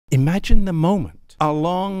Imagine the moment our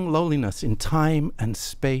long loneliness in time and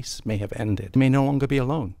space may have ended. We may no longer be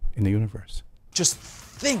alone in the universe. Just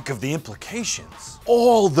think of the implications.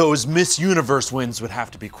 All those Miss Universe wins would have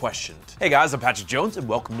to be questioned. Hey guys, I'm Patrick Jones and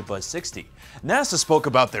welcome to Buzz 60. NASA spoke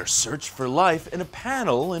about their search for life in a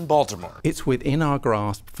panel in Baltimore. It's within our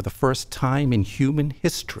grasp for the first time in human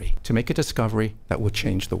history to make a discovery that will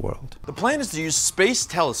change the world. The plan is to use space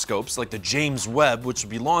telescopes like the James Webb, which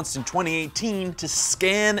will be launched in 2018, to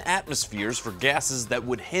scan atmospheres for gases that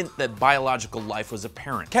would hint that biological life was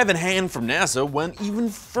apparent. Kevin Hand from NASA went even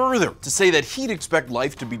further to say that he'd expect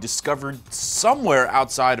life to be discovered somewhere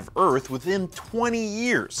outside of Earth within 20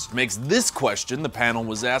 years. Makes this question the panel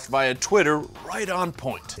was asked via Twitter right on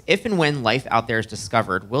point. If and when life out there is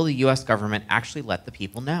discovered, will the US government actually let the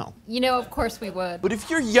people know? You know, of course we would. But if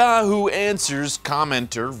you're Yahoo Answers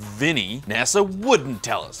commenter Vinny, NASA wouldn't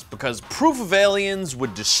tell us because proof of aliens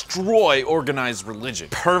would destroy organized religion.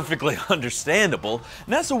 Perfectly understandable.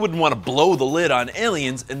 NASA wouldn't want to blow the lid on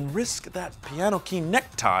aliens and risk that piano key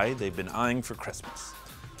necktie they've been eyeing for Christmas.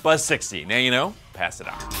 Buzz 60, now you know, pass it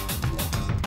on.